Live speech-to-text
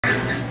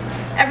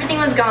Everything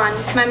was gone.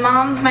 My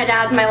mom, my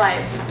dad, my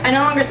life. I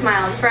no longer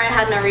smiled, for I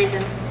had no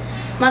reason.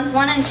 Month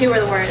 1 and 2 were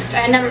the worst.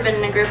 I had never been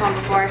in a group home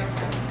before,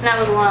 and I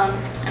was alone,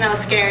 and I was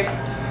scared.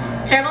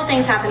 Terrible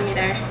things happened to me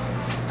there.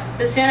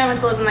 But soon I went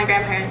to live with my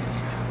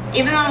grandparents.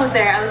 Even though I was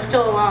there, I was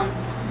still alone.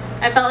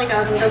 I felt like I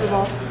was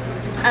invisible.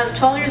 I was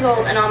 12 years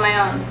old and on my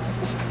own.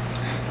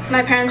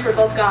 My parents were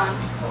both gone.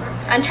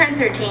 I turned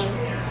 13.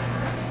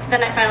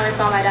 Then I finally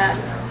saw my dad.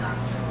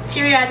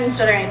 Teary-eyed and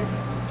stuttering.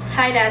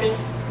 "Hi, Daddy."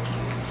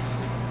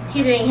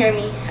 He didn't hear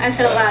me. I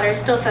said it louder,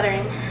 still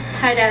stuttering.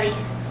 "Hi, Daddy."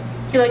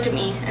 He looked at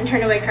me and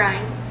turned away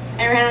crying.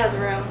 I ran out of the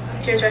room,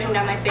 tears rushing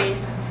down my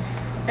face.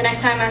 The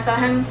next time I saw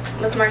him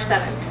was March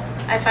 7th.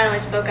 I finally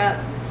spoke up.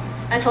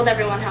 I told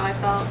everyone how I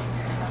felt.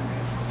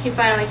 He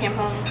finally came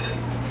home.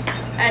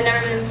 I had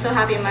never been so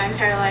happy in my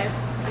entire life,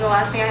 and the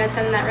last thing I had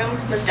said in that room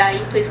was, "Daddy,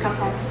 please come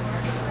home."